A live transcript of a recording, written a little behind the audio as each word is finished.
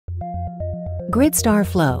GridStar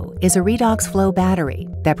Flow is a redox flow battery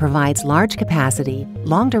that provides large capacity,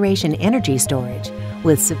 long-duration energy storage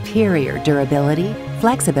with superior durability,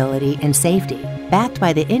 flexibility, and safety, backed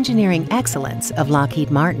by the engineering excellence of Lockheed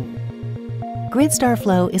Martin. GridStar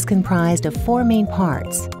Flow is comprised of four main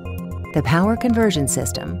parts: the power conversion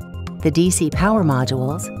system, the DC power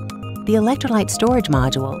modules, the electrolyte storage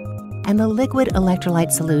module, and the liquid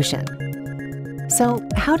electrolyte solution. So,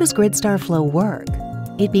 how does GridStar Flow work?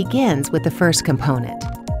 It begins with the first component,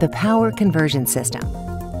 the power conversion system.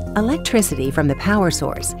 Electricity from the power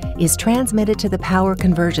source is transmitted to the power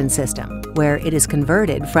conversion system, where it is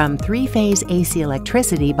converted from three-phase AC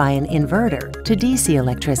electricity by an inverter to DC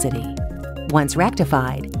electricity. Once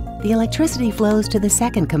rectified, the electricity flows to the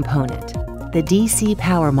second component, the DC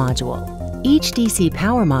power module. Each DC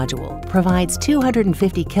power module provides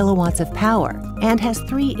 250 kilowatts of power and has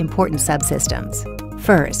three important subsystems.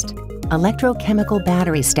 First, electrochemical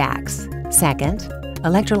battery stacks. Second,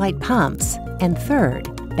 electrolyte pumps. And third,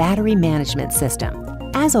 battery management system.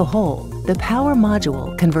 As a whole, the power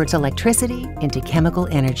module converts electricity into chemical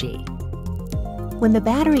energy. When the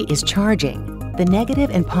battery is charging, the negative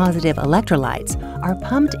and positive electrolytes are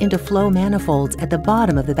pumped into flow manifolds at the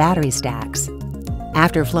bottom of the battery stacks.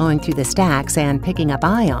 After flowing through the stacks and picking up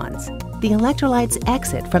ions, the electrolytes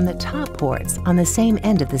exit from the top ports on the same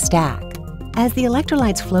end of the stack. As the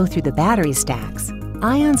electrolytes flow through the battery stacks,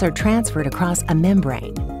 ions are transferred across a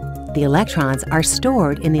membrane. The electrons are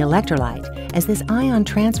stored in the electrolyte as this ion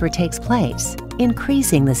transfer takes place,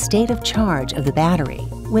 increasing the state of charge of the battery.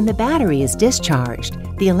 When the battery is discharged,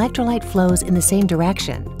 the electrolyte flows in the same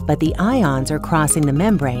direction, but the ions are crossing the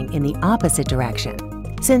membrane in the opposite direction.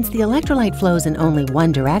 Since the electrolyte flows in only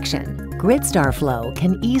one direction, GridStar Flow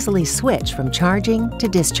can easily switch from charging to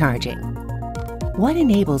discharging. What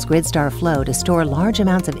enables GridStar Flow to store large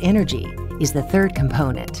amounts of energy is the third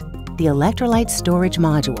component, the electrolyte storage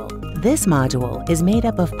module. This module is made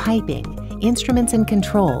up of piping, instruments and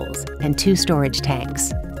controls, and two storage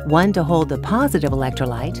tanks. One to hold the positive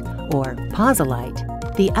electrolyte, or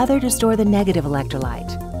posolite, the other to store the negative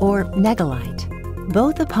electrolyte, or negalite.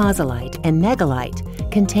 Both the posolite and negalite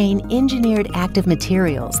contain engineered active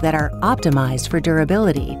materials that are optimized for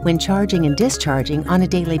durability when charging and discharging on a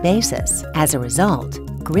daily basis. As a result,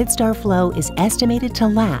 GridStar Flow is estimated to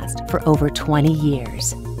last for over 20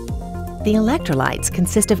 years. The electrolytes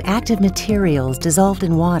consist of active materials dissolved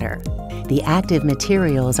in water. The active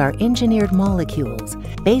materials are engineered molecules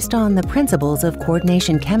based on the principles of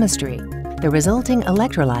coordination chemistry. The resulting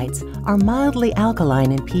electrolytes are mildly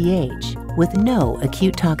alkaline in pH, with no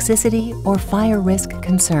acute toxicity or fire risk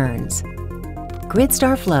concerns.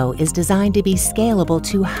 GridStar Flow is designed to be scalable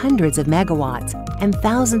to hundreds of megawatts and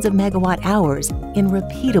thousands of megawatt hours in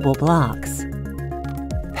repeatable blocks.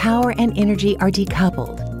 Power and energy are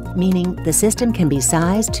decoupled, meaning the system can be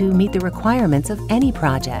sized to meet the requirements of any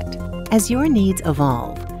project. As your needs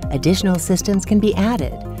evolve, additional systems can be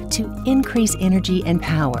added to increase energy and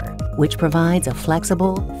power, which provides a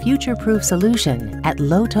flexible, future-proof solution at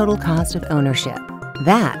low total cost of ownership.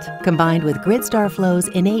 That, combined with GridStar Flow's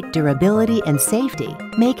innate durability and safety,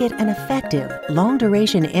 make it an effective,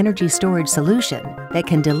 long-duration energy storage solution that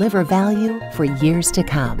can deliver value for years to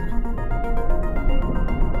come.